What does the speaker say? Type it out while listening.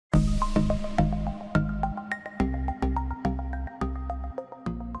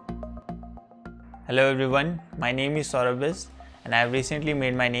Hello everyone, my name is SAURAV BISHT and I have recently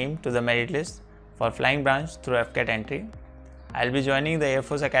made my name to the merit list for Flying Branch through AFCAT entry. I'll be joining the Air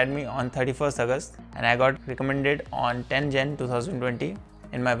Force Academy on 31st August and I got recommended on 10 Jan 2020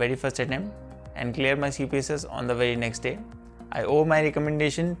 in my very first attempt and cleared my CPSS on the very next day. I owe my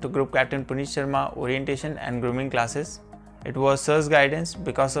recommendation to Group Captain Puneet Sharma orientation and grooming classes. It was Sir's guidance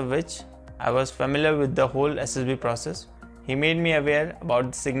because of which I was familiar with the whole SSB process. He made me aware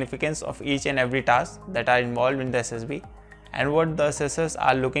about the significance of each and every task that are involved in the SSB and what the assessors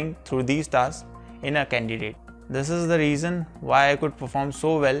are looking through these tasks in a candidate. This is the reason why I could perform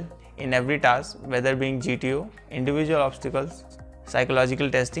so well in every task, whether being GTO, individual obstacles,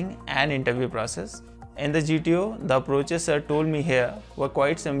 psychological testing and interview process. In the GTO, the approaches sir told me here were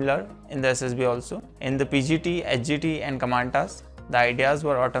quite similar in the SSB also. In the PGT, HGT and command tasks, the ideas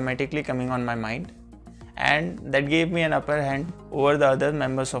were automatically coming on my mind, and that gave me an upper hand over the other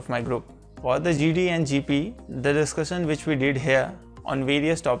members of my group. For the GD and GP, the discussion which we did here on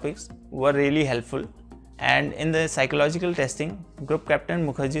various topics were really helpful, and in the psychological testing, Group Captain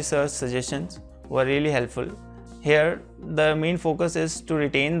Mukherjee sir's suggestions were really helpful. Here, the main focus is to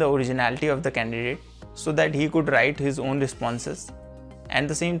retain the originality of the candidate so that he could write his own responses, and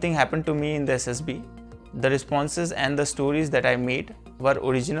the same thing happened to me in the SSB. The responses and the stories that I made were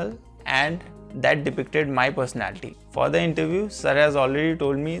original and that depicted my personality. For the interview, sir has already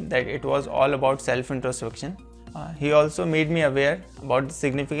told me that it was all about self-introspection. He also made me aware about the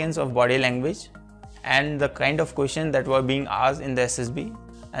significance of body language and the kind of questions that were being asked in the SSB,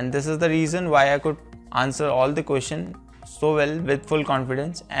 and this is the reason why I could answer all the questions so well with full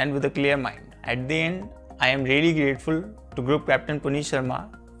confidence and with a clear mind. At the end, I am really grateful to Group Captain Puneet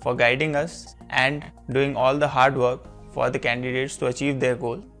Sharma for guiding us and doing all the hard work for the candidates to achieve their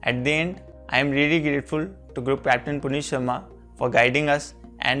goal. At the end, I am really grateful to Group Captain Puneet Sharma for guiding us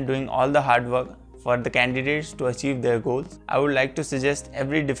and doing all the hard work for the candidates to achieve their goals. I would like to suggest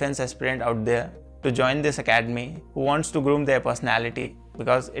every defense aspirant out there to join this academy who wants to groom their personality,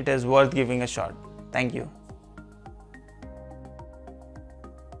 because it is worth giving a shot. Thank you.